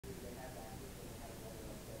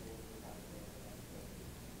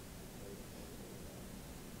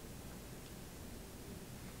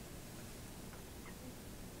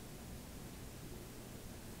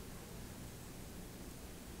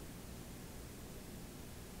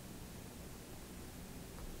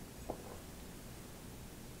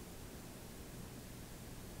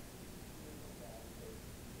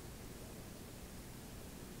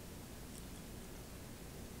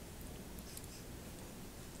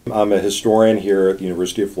I'm a historian here at the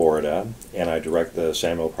University of Florida, and I direct the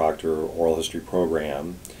Samuel Proctor Oral History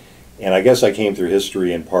program. And I guess I came through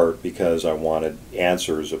history in part because I wanted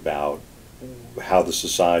answers about how the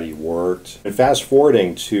society worked. And fast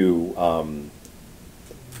forwarding to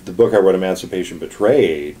the book I wrote, Emancipation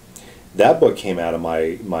Betrayed, that book came out of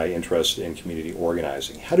my interest in community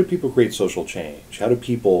organizing. How do people create social change? How do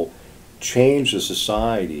people change a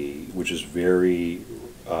society which is very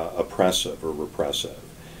oppressive or repressive?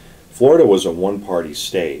 Florida was a one-party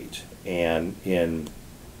state, and in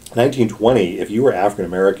 1920, if you were African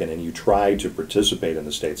American and you tried to participate in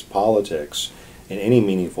the state's politics in any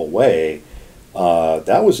meaningful way,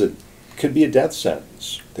 that could be a death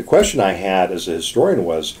sentence. The question I had as a historian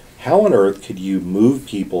was, how on earth could you move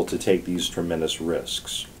people to take these tremendous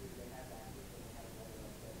risks?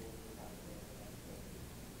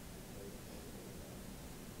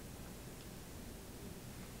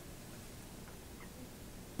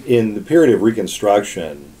 In the period of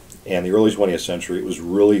Reconstruction and the early 20th century, it was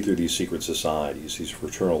really through these secret societies, these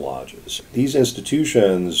fraternal lodges. These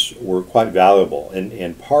institutions were quite valuable,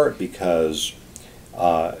 in part because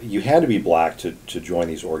you had to be black to join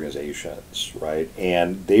these organizations, right?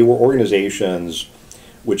 And they were organizations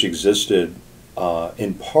which existed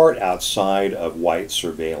in part outside of white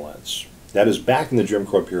surveillance. That is, back in the Jim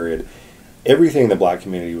Crow period, everything in the black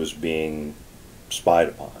community was being spied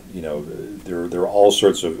upon. You know, there were all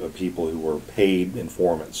sorts of people who were paid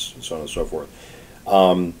informants, and so on and so forth.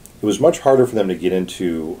 It was much harder for them to get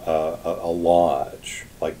into a lodge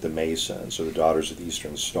like the Masons or the Daughters of the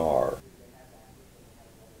Eastern Star.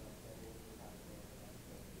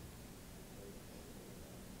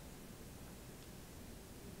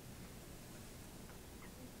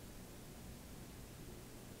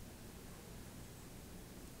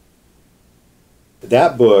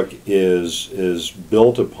 That book is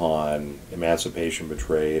built upon Emancipation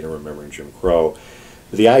Betrayed and Remembering Jim Crow.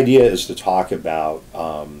 The idea is to talk about,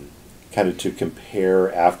 kind of to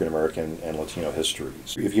compare African American and Latino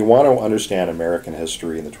histories. If you want to understand American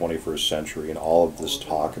history in the 21st century and all of this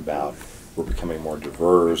talk about we're becoming more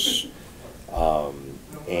diverse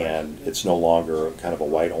and it's no longer kind of a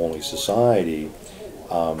white-only society,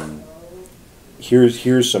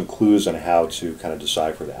 here's some clues on how to kind of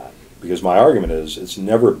decipher that. Because my argument is it's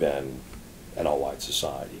never been an all-white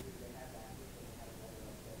society.